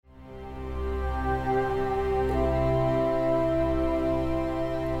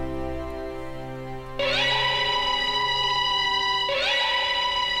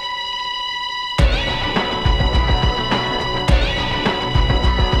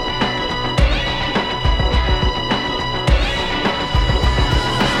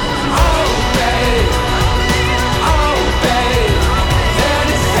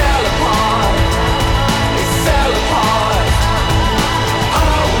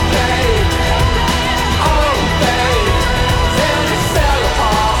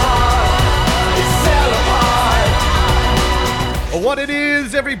What it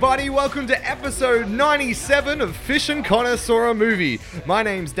is, everybody. Welcome to episode 97 of Fish and Connor Saw a Movie. My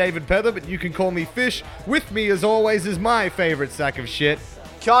name's David Pether, but you can call me Fish. With me, as always, is my favorite sack of shit,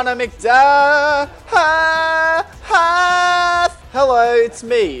 Connor McDuff. Hello, it's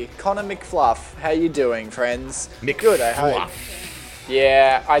me, Connor McFluff. How you doing, friends? Good, I hope.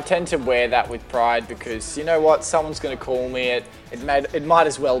 Yeah, I tend to wear that with pride because, you know what, someone's going to call me it. It might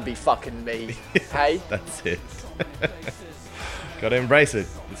as well be fucking me. Hey? That's it. Gotta embrace it.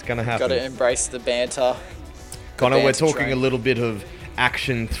 It's gonna happen. Gotta embrace the banter. Connor, we're talking a little bit of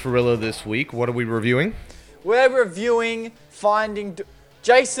action thriller this week. What are we reviewing? We're reviewing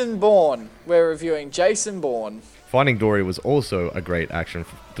Jason Bourne. We're reviewing Jason Bourne. Finding Dory was also a great action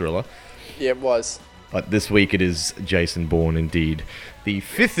thriller. Yeah, it was. But this week it is Jason Bourne indeed. The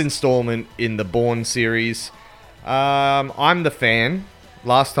fifth installment in the Bourne series. I'm the fan.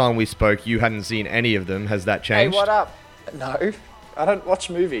 Last time we spoke, you hadn't seen any of them. Has that changed? Hey, what up? No, I don't watch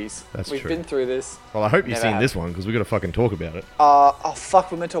movies. We've true. been through this. Well, I hope you've seen this one, because we've got to fucking talk about it. Oh,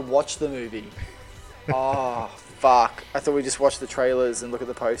 fuck, we're meant to watch the movie. Oh, fuck. I thought we just watched the trailers and look at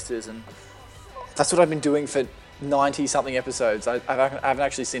the posters, and that's what I've been doing for 90-something episodes. I haven't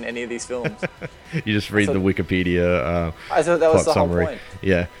actually seen any of these films. You just read the Wikipedia I thought that was the summary. whole point.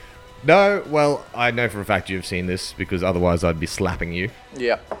 Yeah. No, well, I know for a fact you've seen this, because otherwise I'd be slapping you.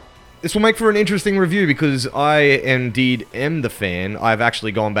 Yeah. This will make for an interesting review because I indeed am the fan. I've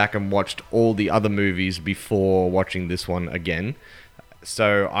actually gone back and watched all the other movies before watching this one again.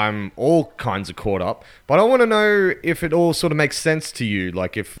 So I'm all kinds of caught up. But I want to know if it all sort of makes sense to you.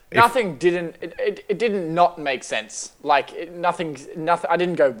 Like if Nothing didn't... It didn't not make sense. Like, nothing... I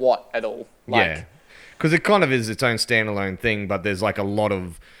didn't go, what, at all. Like, yeah. Because it kind of is its own standalone thing, but there's like a lot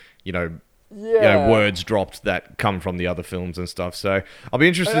of, words dropped that come from the other films and stuff. So I'll be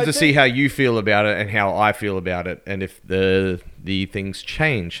interested to see how you feel about it and how I feel about it, and if the things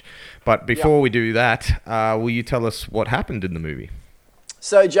change. But before we do that, will you tell us what happened in the movie?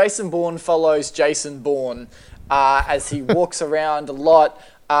 So Jason Bourne follows Jason Bourne as he walks around a lot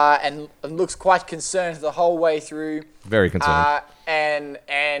and looks quite concerned the whole way through. Very concerned.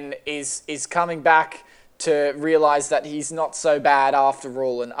 And is coming back to realize that he's not so bad after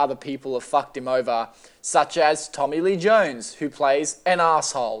all, and other people have fucked him over, such as Tommy Lee Jones, who plays an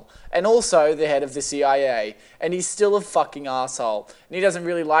asshole, and also the head of the CIA, and he's still a fucking asshole. And he doesn't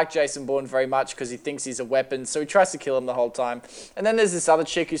really like Jason Bourne very much because he thinks he's a weapon, so he tries to kill him the whole time. And then there's this other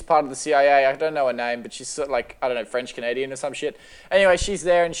chick who's part of the CIA. I don't know her name, but she's sort of like, I don't know, French-Canadian or some shit. Anyway, she's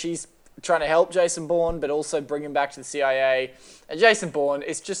there and she's trying to help Jason Bourne, but also bring him back to the CIA. And Jason Bourne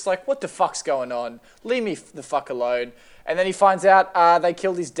is just like, what the fuck's going on? Leave me the fuck alone. And then he finds out they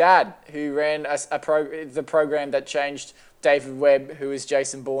killed his dad, who ran the program that changed David Webb, who is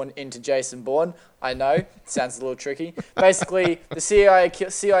Jason Bourne, into Jason Bourne. I know, it sounds a little tricky. Basically, the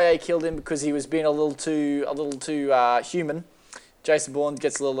CIA killed him because he was being a little too human. Jason Bourne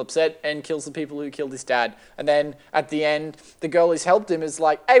gets a little upset and kills the people who killed his dad. And then at the end, the girl who's helped him is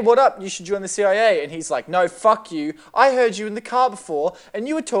like, hey, what up? You should join the CIA. And he's like, no, fuck you. I heard you in the car before and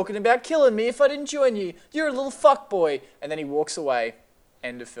you were talking about killing me if I didn't join you. You're a little fuckboy. And then he walks away.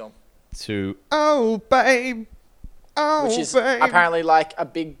 End of film. Oh, babe. Which is apparently like a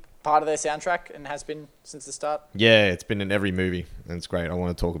big part of their soundtrack and has been since the start. Yeah, it's been in every movie. And it's great. I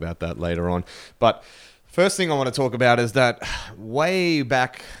want to talk about that later on. But first thing I want to talk about is that way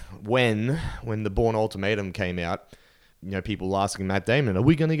back when the Bourne Ultimatum came out, people asking Matt Damon, are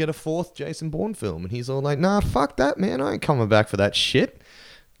we going to get a fourth Jason Bourne film? And he's all like, nah, fuck that, man. I ain't coming back for that shit.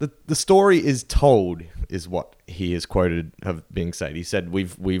 The story is told, is what he is quoted of being said. He said,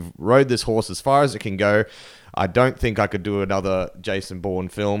 we've rode this horse as far as it can go. I don't think I could do another Jason Bourne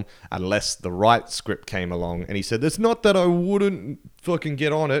film unless the right script came along. And he said, it's not that I wouldn't fucking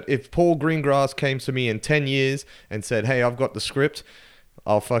get on it. If Paul Greengrass came to me in 10 years and said, hey, I've got the script,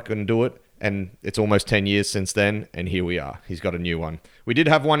 I'll fucking do it. And it's almost 10 years since then, and here we are. He's got a new one. We did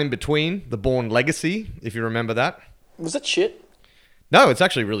have one in between, The Bourne Legacy, if you remember that. Was it shit? No, it's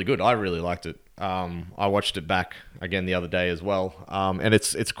actually really good. I really liked it. I watched it back again the other day as well, and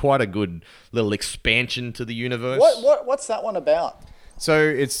it's quite a good little expansion to the universe. What's that one about? So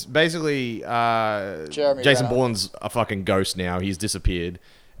it's basically Jason Bourne's a fucking ghost now. He's disappeared,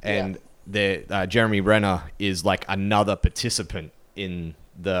 and Jeremy Renner is like another participant in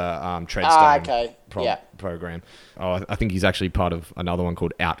the Treadstone program. Oh, I think he's actually part of another one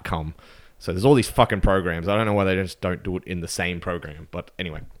called Outcome. So there's all these fucking programs. I don't know why they just don't do it in the same program. But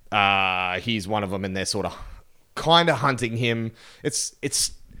anyway, he's one of them, and they're sort of kind of hunting him. It's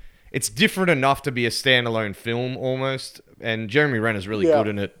it's different enough to be a standalone film almost. And Jeremy Renner's really good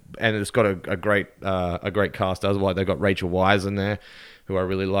in it, and it's got a great cast. Otherwise, they've got Rachel Weisz in there, who I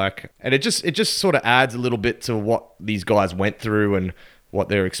really like, and it just sort of adds a little bit to what these guys went through and what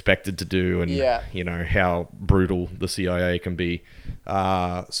they're expected to do, and you know how brutal the CIA can be.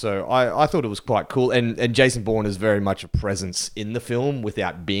 So I thought it was quite cool, and Jason Bourne is very much a presence in the film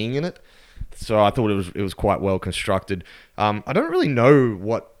without being in it. So I thought it was quite well constructed. I don't really know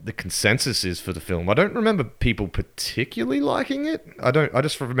what the consensus is for the film. I don't remember people particularly liking it. I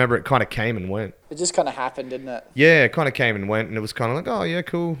just remember it kind of came and went. It just kind of happened, didn't it? Yeah, it kind of came and went, and it was kind of like, oh yeah,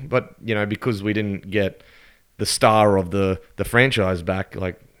 cool. But you know, because we didn't get the star of the franchise back,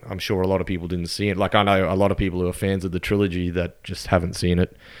 like I'm sure a lot of people didn't see it. Like I know a lot of people who are fans of the trilogy that just haven't seen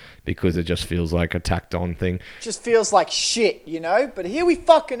it, because it just feels like a tacked on thing. Just feels like shit, you know? But here we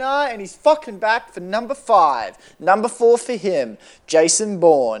fucking are, and he's fucking back for number 5. Number 4 for him, Jason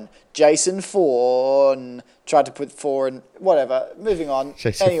Bourne. Jason Bourne. Tried to put 4 in, whatever. Moving on.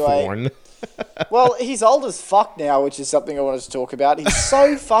 Jason Bourne. Well, he's old as fuck now, which is something I wanted to talk about. He's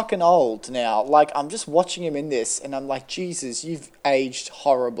so fucking old now. Like, I'm just watching him in this, and I'm like, Jesus, you've aged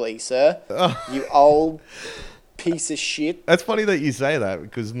horribly, sir. You old piece of shit. That's funny that you say that,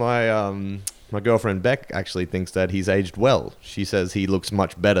 because my girlfriend Beck actually thinks that he's aged well. She says he looks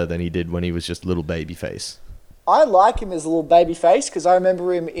much better than he did when he was just little baby face. I like him as a little baby face because I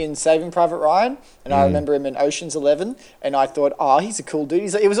remember him in Saving Private Ryan, and I remember him in Ocean's 11, and I thought, oh, he's a cool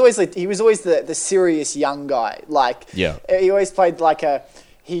dude. He was always the serious young guy. Like, he always played like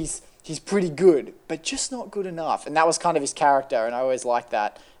he's pretty good, but just not good enough. And that was kind of his character, and I always liked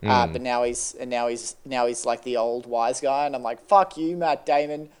that. But now he's like the old wise guy, and I'm like, fuck you, Matt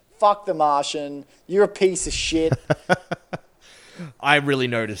Damon. Fuck The Martian. You're a piece of shit. I really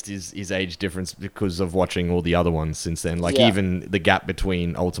noticed his age difference because of watching all the other ones since then. Like even the gap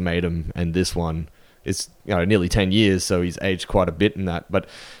between Ultimatum and this one is, you know, nearly 10 years, so he's aged quite a bit in that. But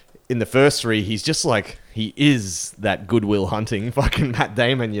in the first 3, he's just like, he is that Good Will Hunting fucking Matt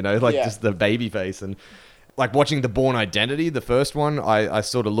Damon, you know, like just the baby face. And like watching The Bourne Identity, the first one, I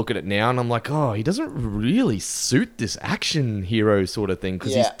sort of look at it now and I'm like, oh, he doesn't really suit this action hero sort of thing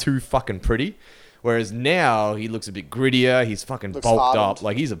because he's too fucking pretty. Whereas now he looks a bit grittier. He's fucking bulked up.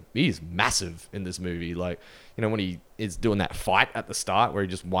 Like he's massive in this movie. Like, you know, when he is doing that fight at the start where he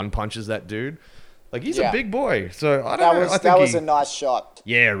just one punches that dude. Like he's a big boy. So I don't know. I think that was a nice shot.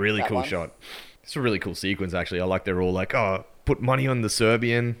 Yeah, really cool shot. It's a really cool sequence actually. I like they're all like, oh, put money on the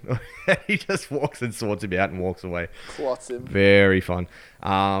Serbian. He just walks and sorts him out and walks away. Clots him. Very fun.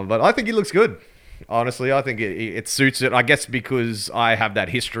 But I think he looks good. Honestly, I think it suits it. I guess because I have that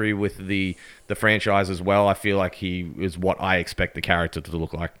history with the franchise as well. I feel like he is what I expect the character to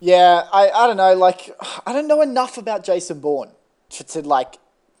look like. Yeah, I don't know. Like, I don't know enough about Jason Bourne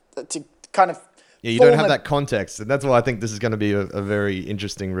to kind of. Yeah, you don't have that context, and that's why I think this is going to be a very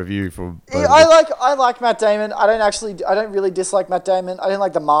interesting review for. I like Matt Damon. I don't really dislike Matt Damon. I didn't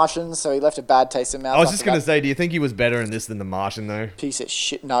like The Martian, so he left a bad taste in my mouth. I was just going to say, do you think he was better in this than The Martian, though? Piece of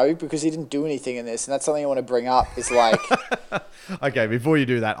shit, no, because he didn't do anything in this, and that's something I want to bring up. Is like, okay, before you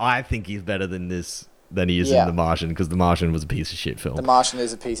do that, I think he's better than this than he is in The Martian, because The Martian was a piece of shit film. The Martian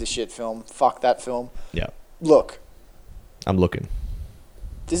is a piece of shit film. Fuck that film. Yeah. Look, I'm looking.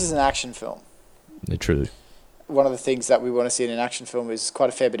 This is an action film. Truly. One of the things that we want to see in an action film is quite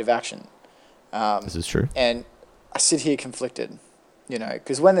a fair bit of action. This is true. And I sit here conflicted, you know,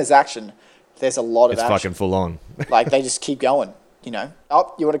 because when there's action, there's a lot of action. It's fucking full on. Like, they just keep going, you know.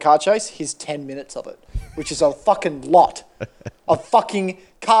 Oh, you want a car chase? Here's 10 minutes of it, which is a fucking lot of fucking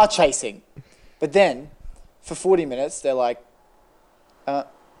car chasing. But then, for 40 minutes, they're like,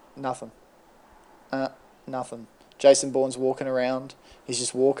 nothing. Nothing. Jason Bourne's walking around. He's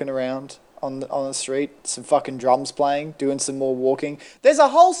just walking around on the street, some fucking drums playing, doing some more walking. There's a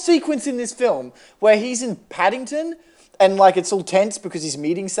whole sequence in this film where he's in Paddington and like it's all tense because he's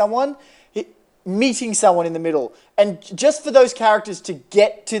meeting someone in the middle. And just for those characters to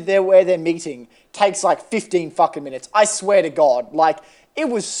get to where they're meeting takes like 15 fucking minutes. I swear to God, like it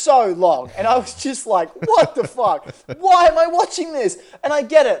was so long. And I was just like, what the fuck? Why am I watching this? And I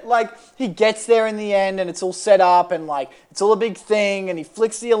get it. Like, he gets there in the end and it's all set up and like, it's all a big thing and he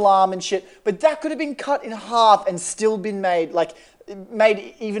flicks the alarm and shit. But that could have been cut in half and still been made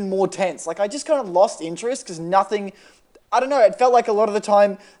even more tense. Like, I just kind of lost interest because nothing, I don't know, it felt like a lot of the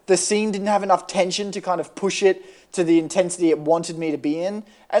time the scene didn't have enough tension to kind of push it to the intensity it wanted me to be in.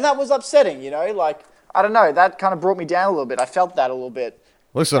 And that was upsetting, you know? Like, I don't know, that kind of brought me down a little bit. I felt that a little bit.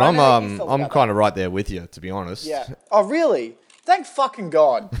 Listen, I'm kind of right there with you, to be honest. Yeah. Oh, really? Thank fucking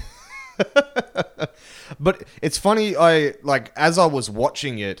God. But it's funny, as I was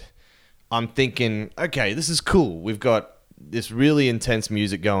watching it, I'm thinking, okay, this is cool. We've got this really intense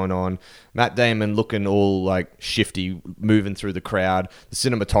music going on. Matt Damon looking all like shifty, moving through the crowd. The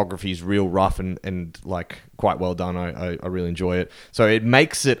cinematography is real rough and like quite well done. I really enjoy it. So it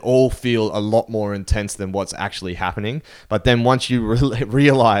makes it all feel a lot more intense than what's actually happening. But then once you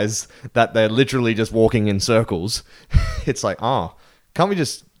realize that they're literally just walking in circles, it's like, can't you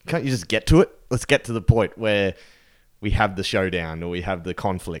just get to it? Let's get to the point where we have the showdown or we have the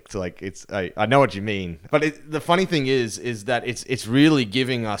conflict. Like I know what you mean, but the funny thing is that it's really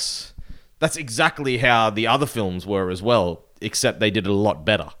giving us. That's exactly how the other films were as well, except they did it a lot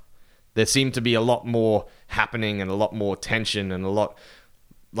better. There seemed to be a lot more happening and a lot more tension and a lot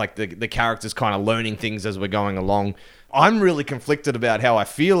like the characters kind of learning things as we're going along. I'm really conflicted about how I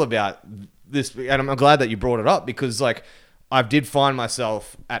feel about this, and I'm glad that you brought it up because like I did find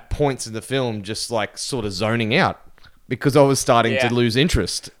myself at points in the film just like sort of zoning out. Because I was starting to lose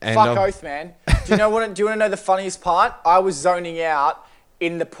interest. And Fuck oath, man. Do you want to know the funniest part? I was zoning out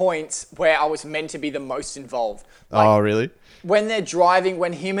in the points where I was meant to be the most involved. Like, oh, really? When they're driving,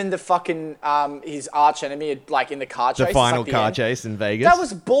 when him and the fucking his arch enemy are like in the car chase. The final car chase in Vegas. That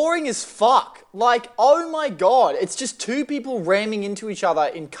was boring as fuck. Like, oh my god, it's just two people ramming into each other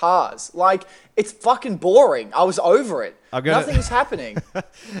in cars. Like, it's fucking boring. I was over it. Nothing's happening.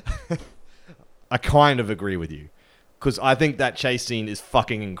 I kind of agree with you. Because I think that chase scene is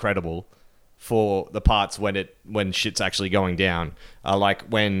fucking incredible for the parts when shit's actually going down. Like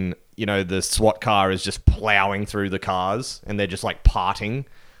when, the SWAT car is just plowing through the cars and they're just like parting.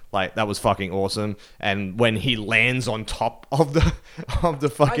 Like that was fucking awesome. And when he lands on top of the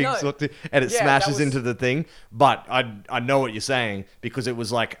fucking SWAT and it smashes into the thing. But I know what you're saying because it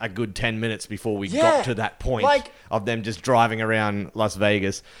was like a good 10 minutes before we got to that point of them just driving around Las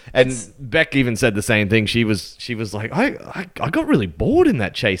Vegas. And Beck even said the same thing. She was like, I got really bored in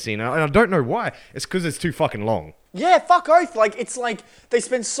that chase scene. And I don't know why. It's because it's too fucking long. Yeah, fuck oath. Like, it's like they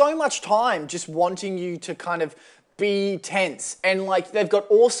spend so much time just wanting you to kind of be tense, and like they've got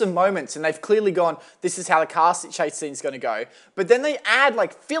awesome moments and they've clearly gone, this is how the car chase scene is going to go, but then they add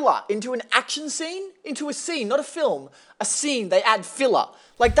like filler into an action scene, into a scene, not a film, a scene. They add filler.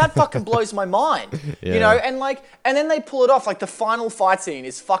 Like that fucking blows my mind. And then they pull it off. Like the final fight scene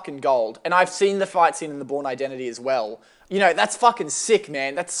is fucking gold, and I've seen the fight scene in The Bourne Identity as well. That's fucking sick,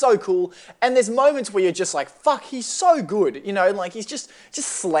 man. That's so cool. And there's moments where you're just like, fuck, he's so good. Like he's just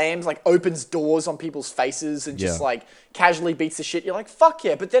slams, like opens doors on people's faces and just like casually beats the shit. You're like, fuck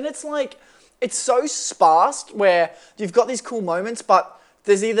yeah. But then it's like, it's so sparse where you've got these cool moments, but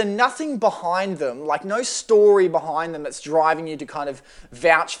there's either nothing behind them, like no story behind them that's driving you to kind of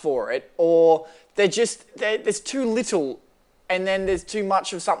vouch for it, or there's too little and then there's too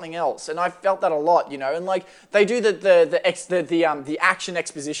much of something else. And I felt that a lot, and like they do the action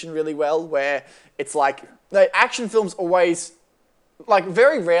exposition really well, where it's like the action films always, like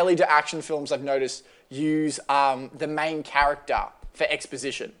very rarely do action films I've noticed use the main character for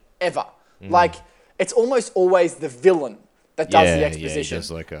exposition ever. Like it's almost always the villain that does the exposition.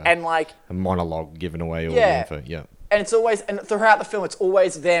 Just like a monologue giving away all the info. Yeah. And it's always, and throughout the film, it's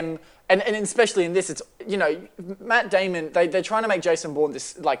always them, and especially in this, it's, Matt Damon, they're trying to make Jason Bourne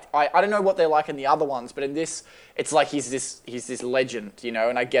this, like, I don't know what they're like in the other ones, but in this, it's like he's this legend,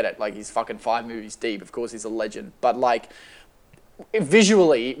 and I get it, like, he's fucking 5 movies deep, of course he's a legend, but like,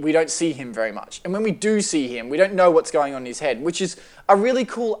 visually, we don't see him very much. And when we do see him, we don't know what's going on in his head, which is a really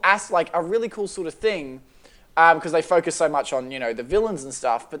cool sort of thing, because they focus so much on, the villains and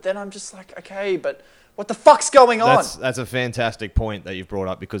stuff, but then I'm just like, okay, but what the fuck's going on? That's a fantastic point that you've brought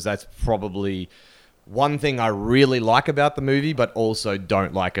up, because that's probably one thing I really like about the movie, but also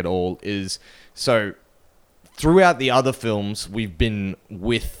don't like at all is, so throughout the other films, we've been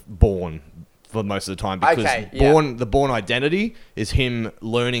with Bourne for most of the time, because the Bourne Identity is him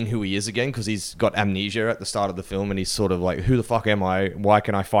learning who he is again, because he's got amnesia at the start of the film, and he's sort of like, who the fuck am I? Why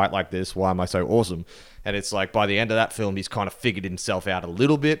can I fight like this? Why am I so awesome? And it's like, by the end of that film, he's kind of figured himself out a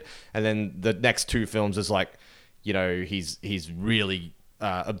little bit, and then the next 2 films is like, he's really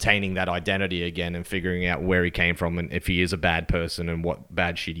obtaining that identity again and figuring out where he came from and if he is a bad person and what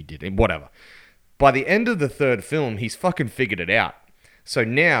bad shit he did and whatever. By the end of the 3rd film, he's fucking figured it out. So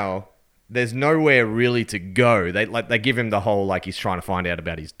now there's nowhere really to go. They give him the whole, like, he's trying to find out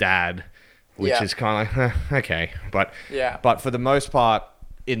about his dad, which is kind of like, okay. But for the most part,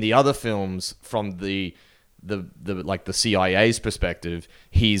 in the other films, from the CIA's perspective,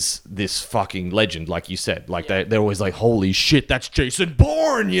 he's this fucking legend, like you said. Like they're always like, holy shit, that's Jason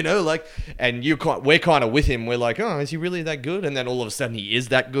Bourne, like, and we're kind of with him. We're like, oh, is he really that good? And then all of a sudden he is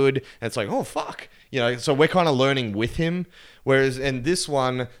that good, and it's like, oh fuck, so we're kind of learning with him. Whereas in this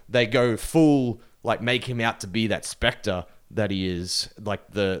one, they go full, like, make him out to be that Spectre that he is,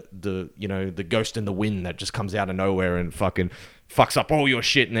 like the ghost in the wind that just comes out of nowhere and fucking fucks up all your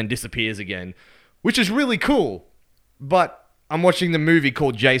shit and then disappears again, which is really cool. But I'm watching the movie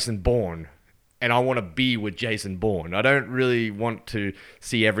called Jason Bourne, and I want to be with Jason Bourne. I don't really want to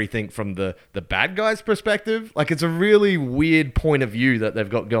see everything from the bad guy's perspective. Like, it's a really weird point of view that they've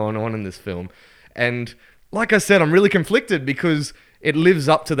got going on in this film. And like I said, I'm really conflicted because it lives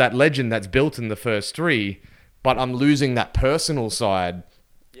up to that legend that's built in the first three, but I'm losing that personal side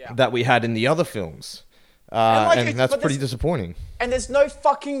that we had in the other films. And that's pretty disappointing. And there's no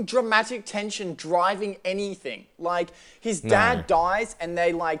fucking dramatic tension driving anything. Like, his dad dies and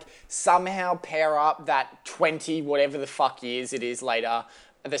they, like, somehow pair up that 20, whatever the fuck years it is later,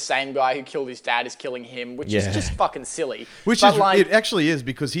 the same guy who killed his dad is killing him, which is just fucking silly. It actually is,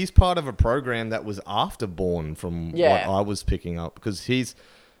 because he's part of a program that was after Bourne, from what I was picking up, because he's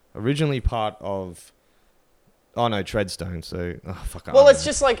originally part of... Oh no, Treadstone. So,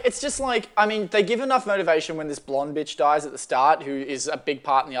 it's just like, I mean, they give enough motivation when this blonde bitch dies at the start, who is a big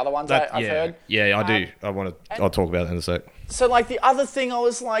part in the other ones I've heard. Yeah, I do. I'll talk about that in a sec. So, like, the other thing, I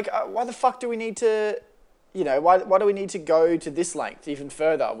was like, why the fuck do we need to, why do we need to go to this length even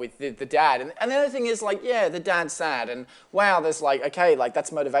further with the dad? And the other thing is, like, the dad's sad, and wow, there's like, okay, like,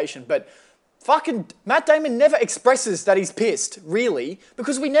 that's motivation, but fucking Matt Damon never expresses that he's pissed, really,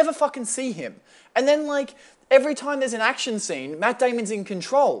 because we never fucking see him. And then, like, every time there's an action scene, Matt Damon's in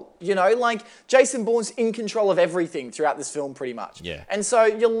control, like Jason Bourne's in control of everything throughout this film pretty much. Yeah. And so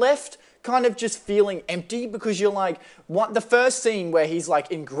you're left kind of just feeling empty because you're like, the first scene where he's like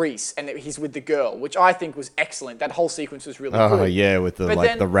in Greece and he's with the girl, which I think was excellent. That whole sequence was really cool. Oh yeah, with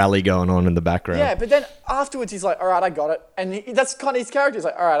the rally going on in the background. Yeah, but then afterwards he's like, all right, I got it. And that's kind of his character. He's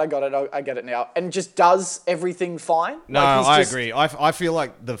like, all right, I got it. I get it now. And just does everything fine. No, I agree. I feel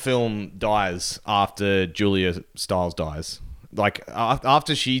like the film dies after Julia Stiles dies. Like,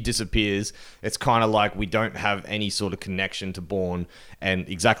 after she disappears, it's kind of like we don't have any sort of connection to Bourne. And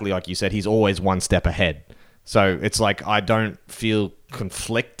exactly like you said, he's always one step ahead. So it's like, I don't feel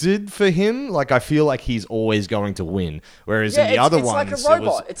conflicted for him. Like, I feel like he's always going to win. Whereas in the other ones... it's like a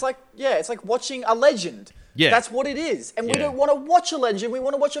robot. It's like watching a legend. Yeah. That's what it is. And we don't want to watch a legend. We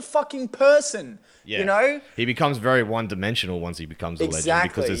want to watch a fucking person. Yeah. He becomes very one-dimensional once he becomes a legend.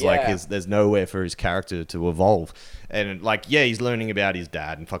 Because it's there's nowhere for his character to evolve. And, like, he's learning about his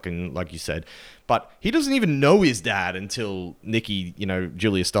dad and fucking, like you said. But he doesn't even know his dad until Nikki,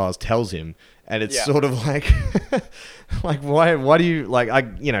 Julia Stiles tells him. And it's sort of like, like, why do you,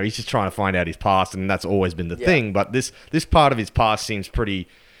 like, he's just trying to find out his past, and that's always been the thing. But this part of his past seems pretty...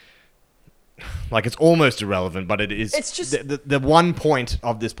 Like, it's almost irrelevant, but it is. It's just the one point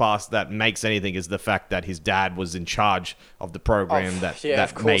of this past that makes anything is the fact that his dad was in charge of the program that made him. Yeah,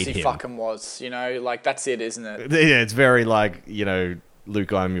 of course he fucking was. Like, that's it, isn't it? Yeah, it's very like,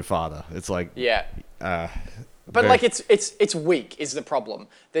 Luke, I'm your father. It's like, but like, it's weak is the problem.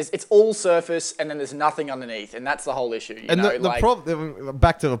 It's all surface, and then there's nothing underneath, and that's the whole issue. The problem,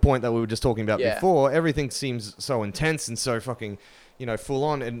 back to the point that we were just talking about before, everything seems so intense and so fucking, full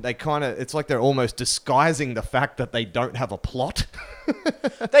on, and they kind of, it's like they're almost disguising the fact that they don't have a plot.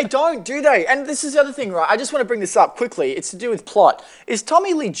 They don't, do they? And this is the other thing, right? I just want to bring this up quickly. It's to do with plot. Is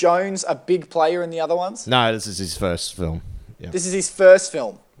Tommy Lee Jones a big player in the other ones? No, this is his first film. Yeah. This is his first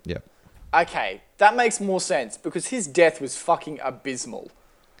film? Yeah. Okay, that makes more sense, because his death was fucking abysmal.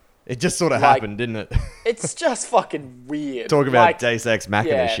 It just sort of happened, didn't it? It's just fucking weird. Talk about Deus Ex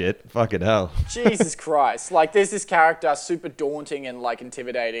Machina shit. Fucking hell. Jesus Christ. Like, there's this character, super daunting and, like,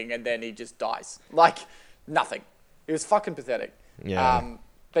 intimidating, and then he just dies. Like, nothing. It was fucking pathetic. Yeah.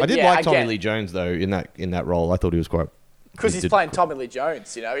 I did like Tommy Lee Jones, though, in that role. I thought he was quite... Because he's playing Tommy Lee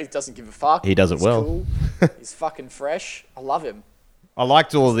Jones, he doesn't give a fuck. He does it well. Cool. He's fucking fresh. I love him. I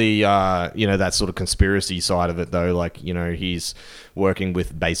liked all the, that sort of conspiracy side of it, though. Like, he's working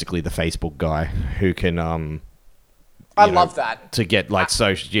with basically the Facebook guy who can, I love that. To get, like,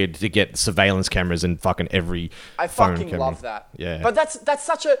 to get surveillance cameras in fucking every I phone fucking camera. love that. Yeah. But that's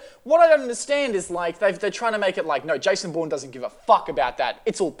such a... What I don't understand is, like, they're trying to make it like, no, Jason Bourne doesn't give a fuck about that.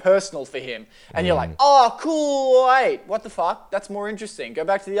 It's all personal for him. And you're like, oh, cool, wait, what the fuck? That's more interesting. Go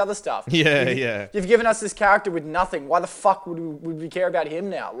back to the other stuff. You've given us this character with nothing. Why the fuck would we care about him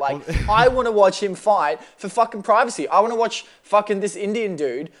now? Like, I want to watch him fight for fucking privacy. I want to watch fucking this Indian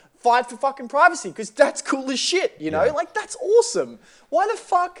dude fight for fucking privacy because that's cool as shit, you know? Yeah. Like, that's awesome. Why the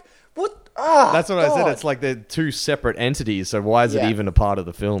fuck? What? Ah, That's what I said. God. It's like they're two separate entities. So why is it Yeah. even a part of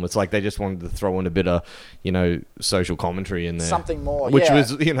the film? It's like they just wanted to throw in a bit of, social commentary in there. Something more, Which yeah.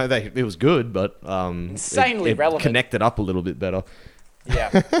 was, it was good, but Insanely it relevant. connected up a little bit better.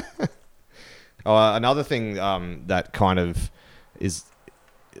 Yeah. Another thing that kind of is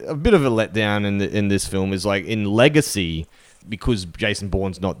a bit of a letdown in this film is like in Legacy, because Jason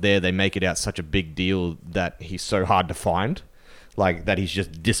Bourne's not there, they make it out such a big deal that he's so hard to find, like that he's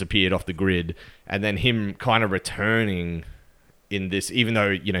just disappeared off the grid, and then him kind of returning in this, even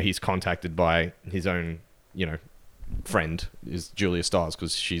though he's contacted by his own friend is Julia Stiles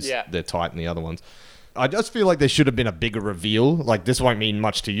because they're tight in the other ones. I just feel like there should have been a bigger reveal. Like, this won't mean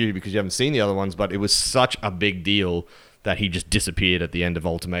much to you because you haven't seen the other ones, but it was such a big deal that he just disappeared at the end of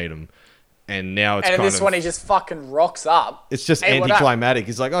Ultimatum. And now it's And in kind this of... one, he just fucking rocks up. It's just Hey, what up? anticlimactic.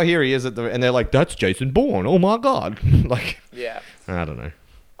 He's like, oh, here he is at the... And they're like, that's Jason Bourne. Oh, my God. Like, Yeah. I don't know.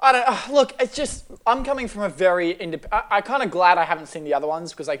 I don't look, it's just, I'm coming from a very, I kind of glad I haven't seen the other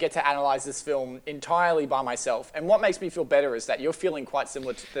ones because I get to analyze this film entirely by myself. And what makes me feel better is that you're feeling quite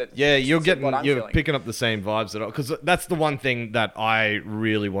similar to the... Yeah, you're feeling. picking up the same vibes that because that's the one thing that I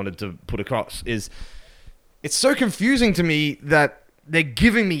really wanted to put across is it's so confusing to me that they're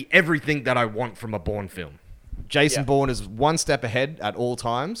giving me everything that I want from a Bourne film. Jason Bourne is one step ahead at all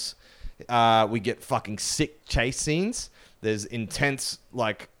times. We get fucking sick chase scenes. There's intense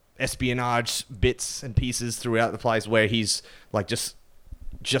like espionage bits and pieces throughout the place where he's like just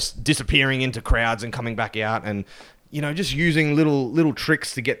disappearing into crowds and coming back out, and just using little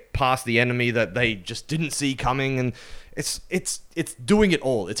tricks to get past the enemy that they just didn't see coming. And it's doing it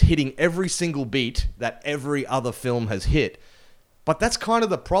all. It's hitting every single beat that every other film has hit. But that's kind of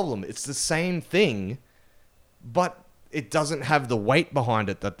the problem. It's the same thing, but it doesn't have the weight behind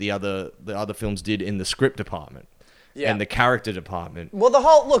it that the other films did in the script department. Yeah. And the character department. Well, the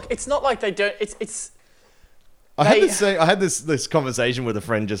whole, look, it's not like they don't, I had this conversation with a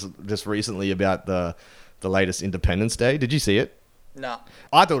friend just recently about the latest Independence Day. Did you see it? No.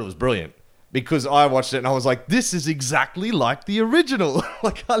 I thought it was brilliant because I watched it and I was like, this is exactly like the original.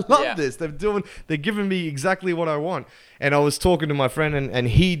 Like, I love this. They're giving me exactly what I want. And I was talking to my friend and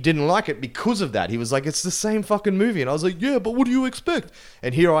he didn't like it because of that. He was like, it's the same fucking movie. And I was like, yeah, but what do you expect?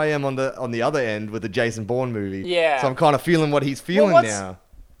 And here I am on the other end with the Jason Bourne movie. Yeah. So I'm kind of feeling what he's feeling now.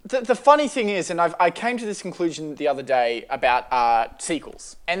 The funny thing is, and I came to this conclusion the other day about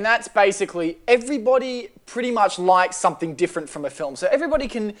sequels, and that's basically everybody pretty much likes something different from a film. So everybody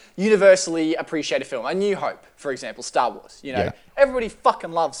can universally appreciate a film. A New Hope, for example, Star Wars. Yeah. Everybody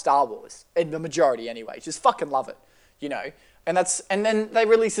fucking loves Star Wars, in the majority anyway. Just fucking love it, And then they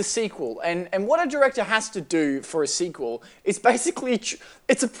release a sequel. And what a director has to do for a sequel is basically,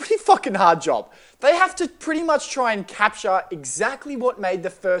 it's a pretty fucking hard job. They have to pretty much try and capture exactly what made the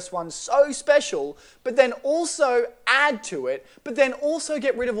first one so special, but then also add to it, but then also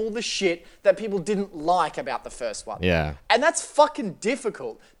get rid of all the shit that people didn't like about the first one. Yeah. And that's fucking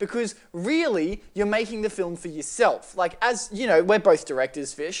difficult because really you're making the film for yourself. Like, as you know, we're both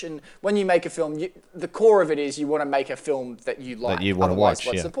directors, Fish, and when you make a film, the core of it is you want to make a film that you like. That you want to Otherwise, watch,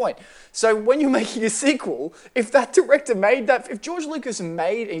 what's the point? So when you're making a sequel, if that director made that, if George Lucas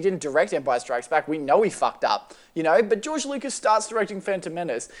made, and he didn't direct Empire Strikes Back, we know he fucked up, but George Lucas starts directing Phantom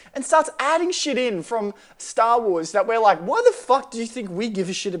Menace and starts adding shit in from Star Wars that we're like, why the fuck do you think we give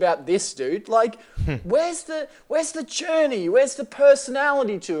a shit about this, dude? Like, where's the journey? Where's the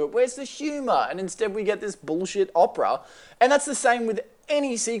personality to it? Where's the humor? And instead we get this bullshit opera. And that's the same with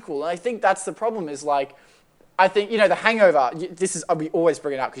any sequel. And I think that's the problem is like, I think, The Hangover, we always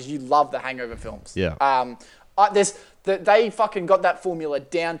bring it up because you love the Hangover films. Yeah. They fucking got that formula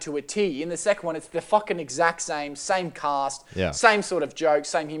down to a T. In the second one, it's the fucking exact same cast, same sort of joke,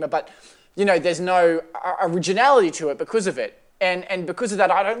 same humor, but, there's no originality to it because of it. And because of that,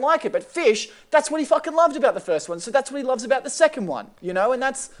 I don't like it. But Fish, that's what he fucking loved about the first one. So that's what he loves about the second one, and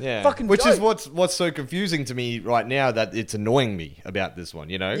that's fucking Which dope. is what's so confusing to me right now that it's annoying me about this one,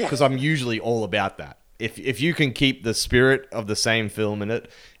 because I'm usually all about that. If you can keep the spirit of the same film in it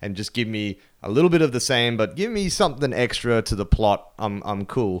and just give me a little bit of the same, but give me something extra to the plot, I'm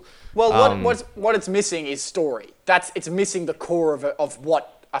cool. Well, what it's missing is story. It's missing the core of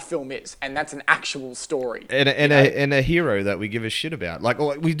what a film is, and that's an actual story. And a hero that we give a shit about. Like,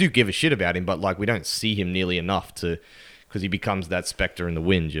 we do give a shit about him, but like we don't see him nearly enough because he becomes that specter in the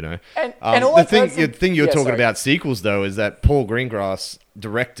wind, And all the thing you're talking about sequels though is that Paul Greengrass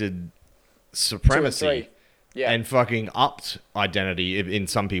directed Supremacy. Yeah. And fucking upped Identity in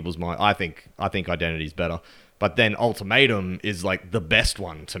some people's mind. I think Identity's better. but then Ultimatum is like the best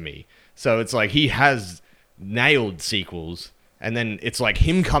one to me. So it's like he has nailed sequels, and then it's like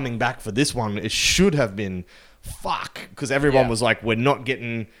him coming back for this one. It should have been because everyone was like, we're not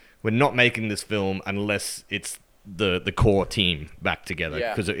making this film unless it's the core team back together,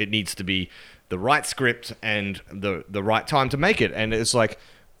 because it needs to be the right script and the right time to make it. And it's like,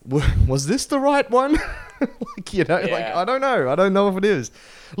 was this the right one? Like, you know, like, I don't know if it is.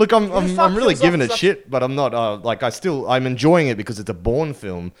 Look, I'm really giving it shit, but I'm not, I'm enjoying it because it's a Bourne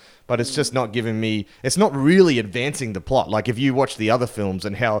film, but it's just not giving me, it's not really advancing the plot. Like, if you watch the other films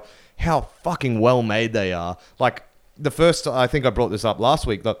and how fucking well made they are, like, the first, I think I brought this up last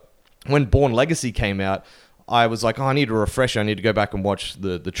week, that when Bourne Legacy came out, I was like, I need a refresher. I need to go back and watch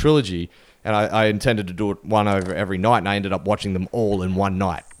the trilogy. And I intended to do it one over every night, and I ended up watching them all in one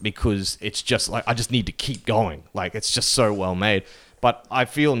night because it's just like, I just need to keep going. Like, it's just so well made. But I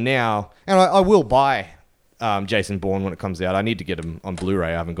feel now, and I will buy Jason Bourne when it comes out. I need to get him on Blu-ray.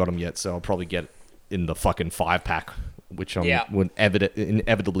 I haven't got him yet, so I'll probably get it in the fucking 5-pack, which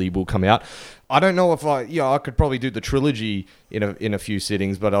inevitably will come out. I don't know if I could probably do the trilogy in a few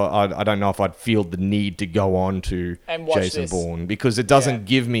sittings, but I don't know if I'd feel the need to go on to Jason Bourne, because it doesn't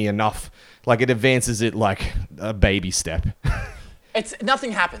give me enough. Like, it advances it like a baby step.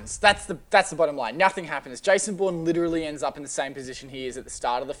 Nothing happens. That's the bottom line. Nothing happens. Jason Bourne literally ends up in the same position he is at the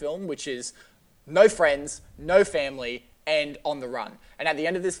start of the film, which is no friends, no family, and on the run. And at the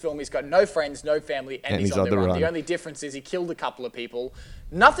end of this film, he's got no friends, no family, and he's on the run. The only difference is he killed a couple of people.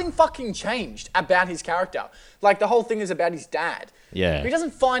 Nothing fucking changed about his character. Like, the whole thing is about his dad. Yeah. But he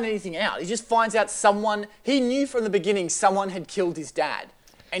doesn't find anything out. He just finds out he knew from the beginning someone had killed his dad.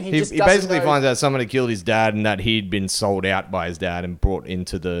 And he basically finds out someone had killed his dad, and that he'd been sold out by his dad and brought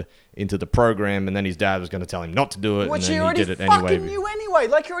into the program, and then his dad was going to tell him not to do it, which and then he did it anyway. Which he already fucking knew anyway.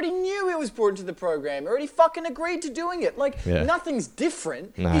 Like, he already knew he was brought into the program. He already fucking agreed to doing it. Like, nothing's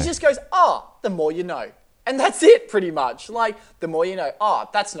different. No. He just goes, the more you know. And that's it, pretty much. Like, the more you know,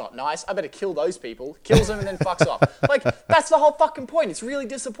 that's not nice. I better kill those people. Kills them and then fucks off. Like, that's the whole fucking point. It's really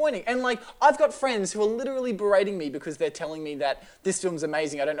disappointing. And, like, I've got friends who are literally berating me because they're telling me that this film's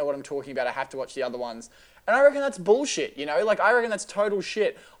amazing. I don't know what I'm talking about. I have to watch the other ones. And I reckon that's bullshit, you know? Like, I reckon that's total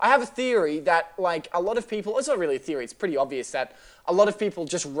shit. I have a theory that, like, a lot of people... It's not really a theory. It's pretty obvious that a lot of people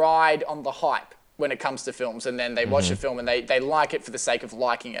just ride on the hype when it comes to films, and then they watch a film and they like it for the sake of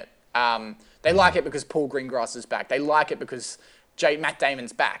liking it. They like it because Paul Greengrass is back. They like it because Matt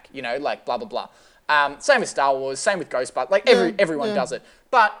Damon's back, you know, like, blah, blah, blah. Same with Star Wars, same with Ghostbusters. Like, everyone does it.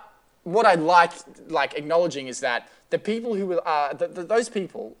 But what I like acknowledging is that the people who those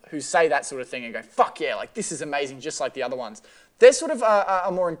people who say that sort of thing and go, fuck yeah, like, this is amazing, just like the other ones, they're sort of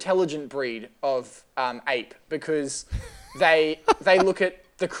a more intelligent breed of ape, because they look at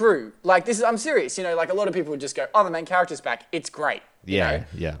the crew. Like, I'm serious, you know, like, a lot of people would just go, the main character's back, it's great. Yeah.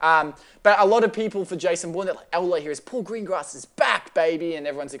 But a lot of people for Jason Bourne, they're like, all I hear is Paul Greengrass is back, baby, and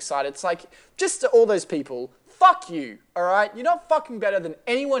everyone's excited. It's like, just to all those people, fuck you, all right? You're not fucking better than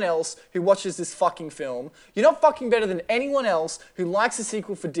anyone else who watches this fucking film. You're not fucking better than anyone else who likes a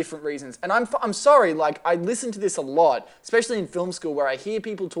sequel for different reasons. And I'm sorry, like, I listen to this a lot, especially in film school, where I hear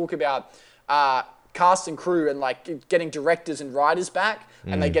people talk about cast and crew and, like, getting directors and writers back,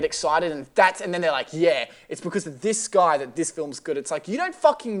 and they get excited, and then they're like, yeah, it's because of this guy that this film's good. It's like, you don't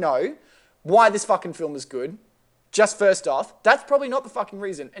fucking know why this fucking film is good. Just first off, that's probably not the fucking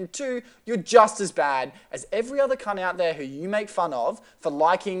reason. And two, you're just as bad as every other cunt out there who you make fun of for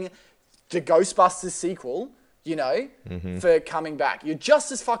liking the Ghostbusters sequel, you know, for coming back. You're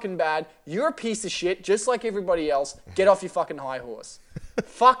just as fucking bad. You're a piece of shit, just like everybody else. Get off your fucking high horse.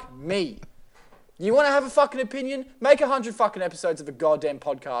 Fuck me. You want to have a fucking opinion? Make 100 fucking episodes of a goddamn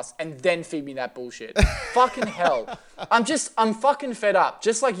podcast and then feed me that bullshit. Fucking hell. I'm fucking fed up.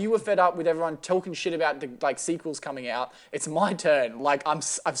 Just like you were fed up with everyone talking shit about the, like, sequels coming out. It's my turn. Like, I've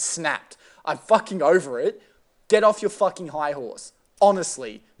snapped. I'm fucking over it. Get off your fucking high horse.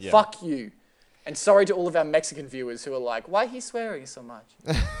 Honestly. Yeah. Fuck you. And sorry to all of our Mexican viewers who are like, why are you swearing so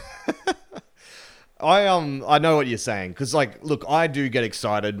much? I know what you're saying, because, like, look, I do get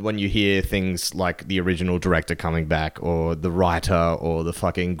excited when you hear things like the original director coming back, or the writer, or the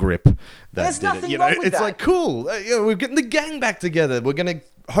fucking grip that There's did nothing it. You wrong know, with it's that. like, cool. We're getting the gang back together. We're gonna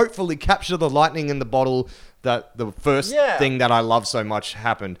hopefully capture the lightning in the bottle that the first thing that I love so much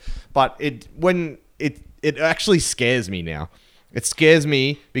happened. But it actually scares me now. It scares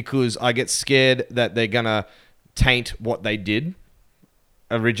me because I get scared that they're gonna taint what they did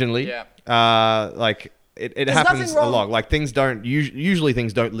originally. Yeah. Like, it happens a lot. Like, things don't usually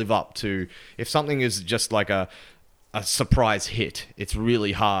things don't live up to, if something is just like a a surprise hit. It's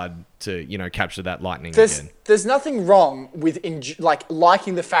really hard to, capture that lightning again. There's nothing wrong with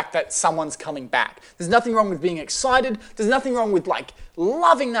liking the fact that someone's coming back. There's nothing wrong with being excited. There's nothing wrong with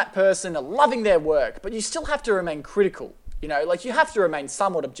loving that person or loving their work, but you still have to remain critical. You have to remain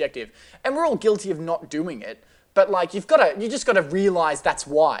somewhat objective. And we're all guilty of not doing it, but you just got to realize that's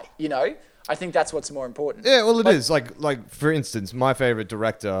why, I think that's what's more important. Yeah, well, it is. Like for instance, my favorite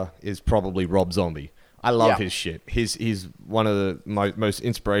director is probably Rob Zombie. I love his shit. He's one of the most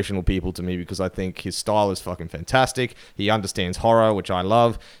inspirational people to me because I think his style is fucking fantastic. He understands horror, which I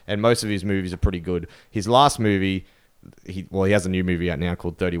love, and most of his movies are pretty good. His last movie, he has a new movie out now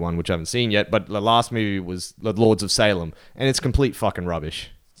called 31, which I haven't seen yet, but the last movie was The Lords of Salem, and it's complete fucking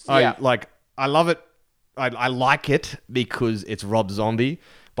rubbish. Yeah. I love it. I like it because it's Rob Zombie,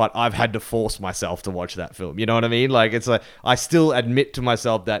 but I've had to force myself to watch that film. You know what I mean? I still admit to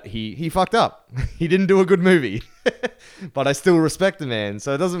myself that he fucked up. He didn't do a good movie, but I still respect the man.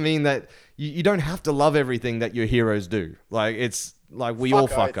 So it doesn't mean that you don't have to love everything that your heroes do. We all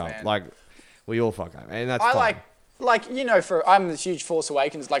fuck up. Man. We all fuck up, and that's I fine. I'm a huge Force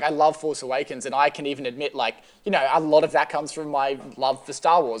Awakens. I love Force Awakens, and I can even admit, a lot of that comes from my love for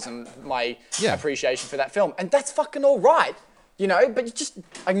Star Wars and my appreciation for that film, and that's fucking all right. But you just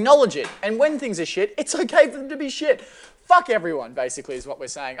acknowledge it. And when things are shit, it's okay for them to be shit. Fuck everyone, basically, is what we're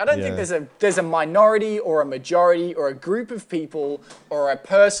saying. I don't think there's a minority or a majority or a group of people or a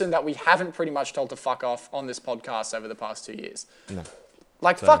person that we haven't pretty much told to fuck off on this podcast over the past 2 years. No.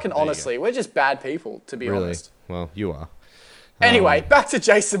 Fucking honestly, we're just bad people, to be honest. Well, you are. Anyway, back to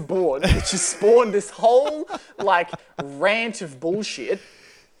Jason Bourne, which has spawned this whole, rant of bullshit.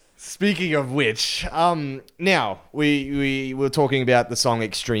 Speaking of which, now we were talking about the song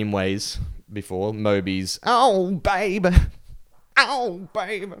Extreme Ways before, Moby's "Oh Babe, Oh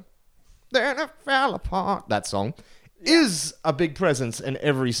Babe, then it fell apart." That song is a big presence in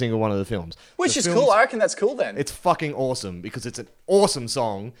every single one of the films. Which is cool. I reckon that's cool then. It's fucking awesome because it's an awesome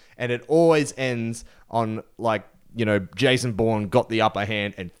song and it always ends on Jason Bourne got the upper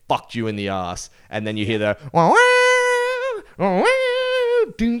hand and fucked you in the ass, and then you hear the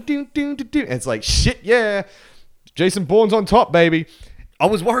and it's like, shit, yeah, Jason Bourne's on top, baby. I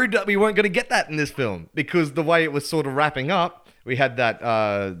was worried that we weren't going to get that in this film because the way it was sort of wrapping up, we had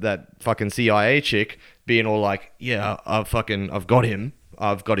that fucking CIA chick being all like, yeah, I've got him.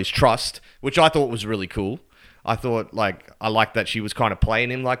 I've got his trust, which I thought was really cool. I thought, I liked that she was kind of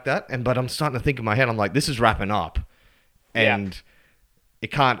playing him like that. But I'm starting to think in my head, I'm like, this is wrapping up. And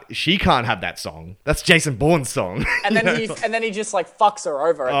she can't have that song. That's Jason Bourne's song. And then he just fucks her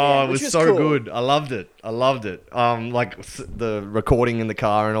over at the end, it which was so cool. Good. I loved it. The recording in the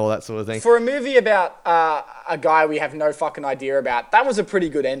car and all that sort of thing. For a movie about a guy we have no fucking idea about, that was a pretty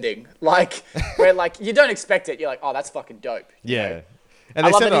good ending. Where you don't expect it. You're like, oh, that's fucking dope. Yeah. And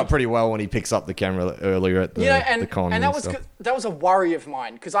they set it up pretty well when he picks up the camera earlier at the con. And that was a worry of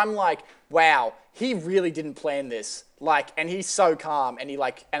mine because I'm like, wow, he really didn't plan this. And he's so calm, and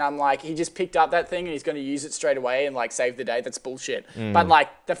and I'm like, he just picked up that thing and he's going to use it straight away and save the day. That's bullshit. But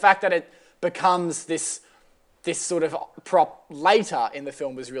the fact that it becomes this sort of prop later in the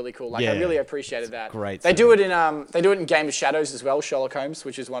film was really cool. I really appreciated that. Great. They do it in Game of Shadows as well, Sherlock Holmes,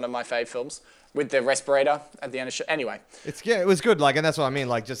 which is one of my fave films, with the respirator at the end of anyway. It was good. And that's what I mean.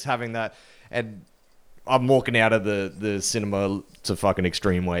 Just having that, and I'm walking out of the cinema to fucking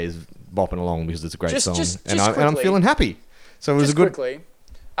Extreme Ways, bopping along because it's a great song, and I'm feeling happy. So it was quickly.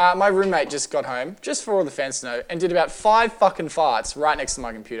 My roommate just got home, just for all the fans to know, and did about 5 fucking farts right next to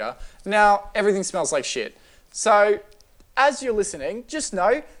my computer. Now everything smells like shit. So, as you're listening, just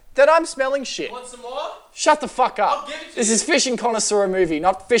know that I'm smelling shit. Want some more? Shut the fuck up. I'll give it to This you. is Fishing Connoisseur movie,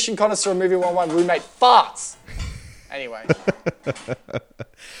 not Fishing Connoisseur movie while my roommate farts. Anyway.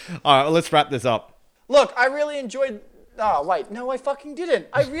 All right, well, let's wrap this up. Look, I really enjoyed... Oh, wait. No, I fucking didn't.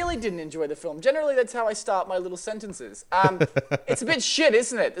 I really didn't enjoy the film. Generally, that's how I start my little sentences. It's a bit shit,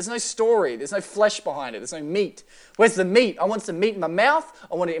 isn't it? There's no story. There's no flesh behind it. There's no meat. Where's the meat? I want some meat in my mouth.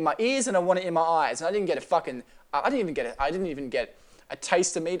 I want it in my ears, and I want it in my eyes. And I didn't get a fucking... I didn't even get a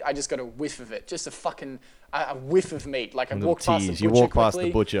taste of meat. I just got a whiff of it. Just a fucking... a whiff of meat. I walked past the butcher. You walk past quickly.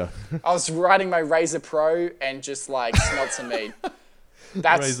 the butcher. I was riding my Razor Pro and just smelled some meat.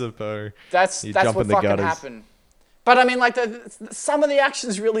 Razor Pro. That's what fucking happened. But I mean, some of the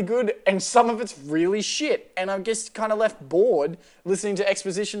action's really good and some of it's really shit. And I'm just kind of left bored listening to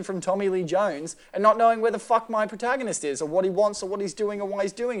exposition from Tommy Lee Jones and not knowing where the fuck my protagonist is or what he wants or what he's doing or why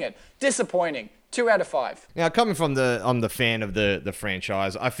he's doing it. Disappointing. 2 out of 5. Now, coming from I'm the fan of the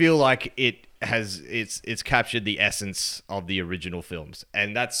franchise, I feel like it's captured the essence of the original films.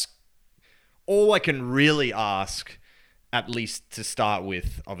 And that's all I can really ask at least to start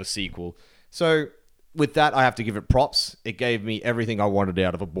with, of a sequel. So with that, I have to give it props. It gave me everything I wanted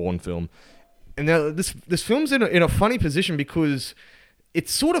out of a Bourne film. And now this film's in a funny position because it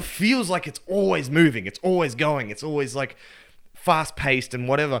sort of feels like it's always moving, it's always going, it's always like fast paced and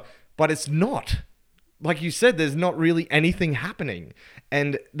whatever, but it's not. Like you said, there's not really anything happening,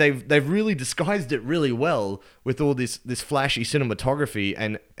 and they've really disguised it really well with all this flashy cinematography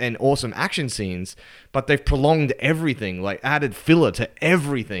and awesome action scenes, but they've prolonged everything, like added filler to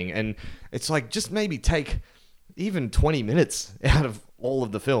everything, and it's like just maybe take even 20 minutes out of all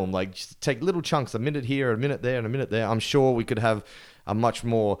of the film, like just take little chunks, a minute here, a minute there, and a minute there. I'm sure we could have a much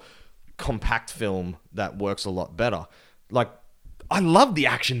more compact film that works a lot better. Like, I love the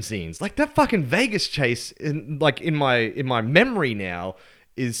action scenes. Like that fucking Vegas chase in my memory now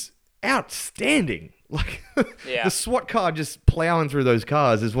is outstanding. Like Yeah. the SWAT car just plowing through those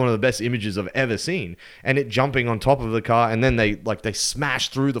cars is one of the best images I've ever seen. And it jumping on top of the car, and then they smash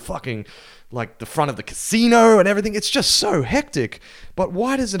through the fucking like the front of the casino and everything. It's just so hectic. But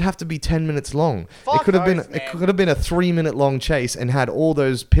why does it have to be 10 minutes long? Fuck it could have knows, been man. it could have been a 3-minute long chase and had all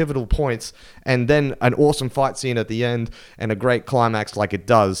those pivotal points, and then an awesome fight scene at the end and a great climax like it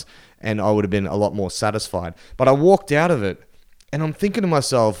does, and I would have been a lot more satisfied. But I walked out of it and I'm thinking to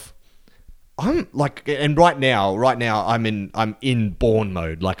myself, I'm like, and right now I'm in Bourne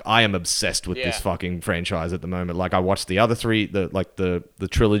mode. Like I am obsessed with this Yeah. fucking franchise at the moment. Like I watched the other three, the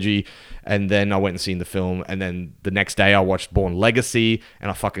trilogy, and then I went and seen the film, and then the next day I watched Bourne Legacy, and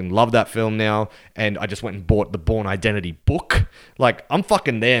I fucking love that film now. And I just went and bought the Bourne Identity book. Like I'm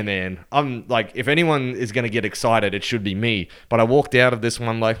fucking there, man. I'm like, if anyone is gonna get excited, it should be me. But I walked out of this one,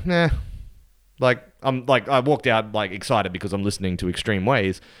 I'm like, nah. I walked out like excited because I'm listening to Extreme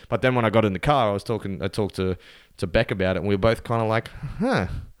Ways, but then when I got in the car, I talked to Beck about it, and we were both kind of like,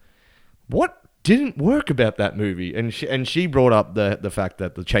 what didn't work about that movie? And she brought up the fact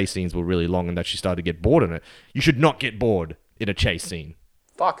that the chase scenes were really long and that she started to get bored in it. You should not get bored in a chase scene.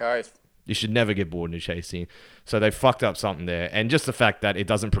 Fuck oath. You should never get bored in a chase scene. So they fucked up something there. And just the fact that it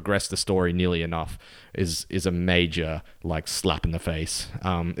doesn't progress the story nearly enough is a major, like, slap in the face.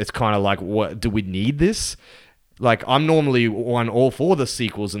 It's kind of like, what, do we need this? Like, I'm normally all for the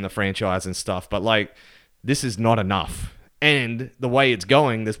sequels in the franchise and stuff, but, like, this is not enough. And the way it's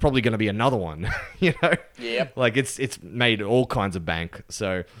going, there's probably going to be another one, you know? Yep. Like, it's made all kinds of bank.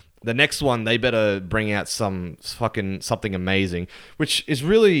 So the next one, they better bring out some fucking something amazing, which is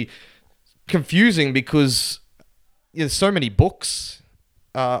really confusing because there's so many books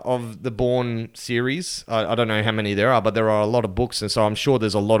of the Bourne series. I don't know how many there are, but there are a lot of books, and so I'm sure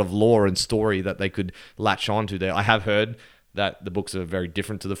there's a lot of lore and story that they could latch onto there. I have heard that the books are very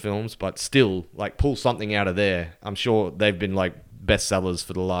different to the films, but still, like, pull something out of there. I'm sure they've been like bestsellers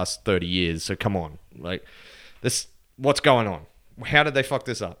for the last 30 years, so come on. Like, this, what's going on? How did they fuck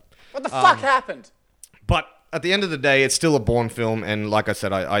this up? What the fuck happened? But at the end of the day, it's still a Bourne film, and like I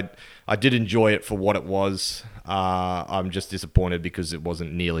said, I did enjoy it for what it was. I'm just disappointed because it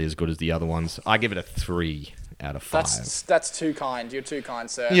wasn't nearly as good as the other ones. I give it a 3 out of 5. That's too kind. You're too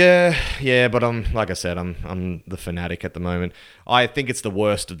kind, sir. Yeah, but like I said, I'm the fanatic at the moment. I think it's the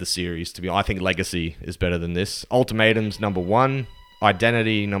worst of the series. I think Legacy is better than this. Ultimatum's number 1,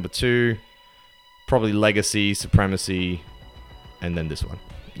 Identity number 2, probably Legacy, Supremacy, and then this one.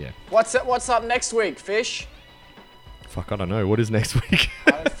 Yeah. What's up next week, Fish? Fuck, I don't know. What is next week?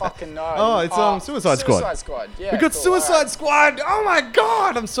 I don't fucking know. Oh, it's Suicide Squad. Suicide Squad. Yeah. We got cool, Suicide alright. Squad. Oh my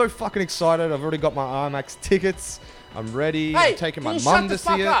god, I'm so fucking excited. I've already got my IMAX tickets. I'm ready. Hey, I'm taking can my you mum shut to the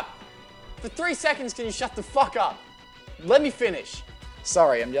fuck see it. up? For 3 seconds, can you shut the fuck up? Let me finish.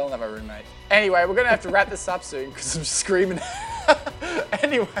 Sorry, I'm yelling at my roommate. Anyway, we're gonna have to wrap this up soon because I'm screaming.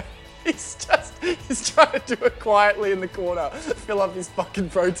 Anyway, he's trying to do it quietly in the corner, fill up his fucking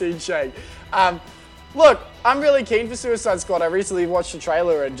protein shake. Look, I'm really keen for Suicide Squad. I recently watched the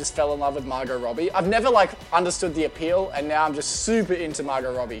trailer and just fell in love with Margot Robbie. I've never understood the appeal, and now I'm just super into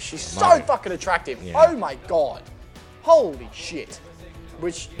Margot Robbie. She's so Margot. fucking attractive. Yeah. Oh my god. Holy shit.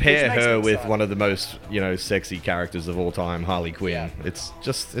 Which Pair makes her me with excited. one of the most, sexy characters of all time, Harley Quinn. Yeah.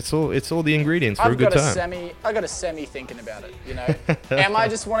 It's all the ingredients for a I've good got time. I got a semi thinking about it, Am I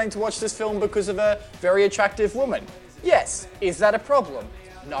just wanting to watch this film because of a very attractive woman? Yes. Is that a problem?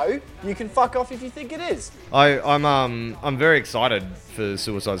 No. You can fuck off if you think it is. I'm very excited for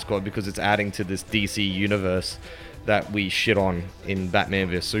Suicide Squad because it's adding to this DC universe that we shit on in Batman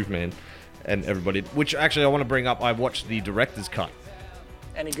vs Superman and everybody. Which actually I want to bring up. I watched the director's cut.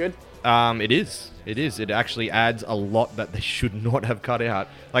 Any good? It is. It actually adds a lot that they should not have cut out.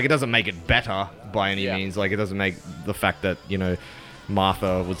 Like, it doesn't make it better by any Yeah. means. Like, it doesn't make the fact that,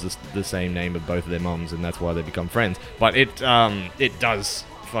 Martha was the same name of both of their mums, and that's why they become friends. But it does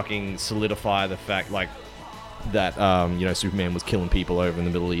fucking solidify the fact, like, that Superman was killing people over in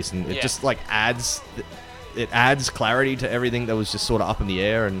the Middle East, and it just like adds clarity to everything that was just sort of up in the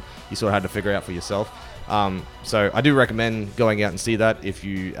air, and you sort of had to figure out for yourself. So I do recommend going out and see that if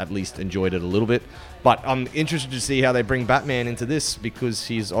you at least enjoyed it a little bit. But I'm interested to see how they bring Batman into this, because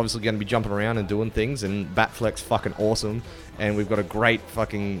he's obviously going to be jumping around and doing things, and Batfleck's fucking awesome. And we've got a great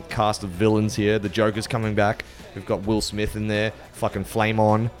fucking cast of villains here. The Joker's coming back. We've got Will Smith in there. Fucking Flame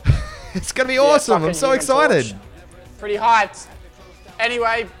On. It's going to be awesome. I'm so excited. Torch. Pretty hyped.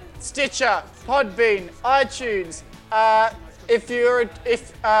 Anyway, Stitcher, Podbean, iTunes. I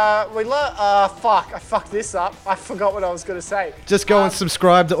fucked this up. I forgot what I was going to say. Just go and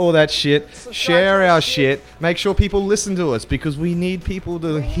subscribe to all that shit. Share our shit. Make sure people listen to us, because we need people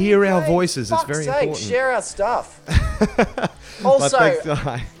to hear our voices. It's very important. Share our stuff. Also,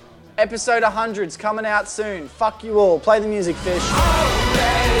 episode 100's coming out soon. Fuck you all. Play the music, Fish.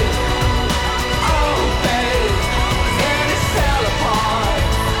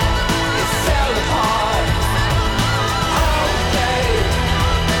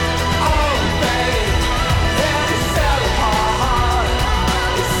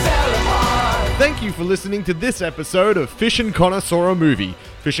 Thank you for listening to this episode of Fish and Connor Saw a Movie.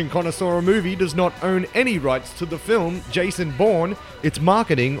 Fish and Connor Saw a Movie does not own any rights to the film Jason Bourne, its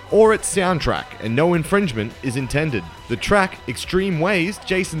marketing, or its soundtrack, and no infringement is intended. The track Extreme Ways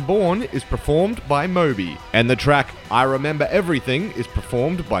Jason Bourne is performed by Moby, and the track I Remember Everything is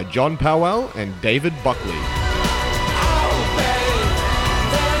performed by John Powell and David Buckley.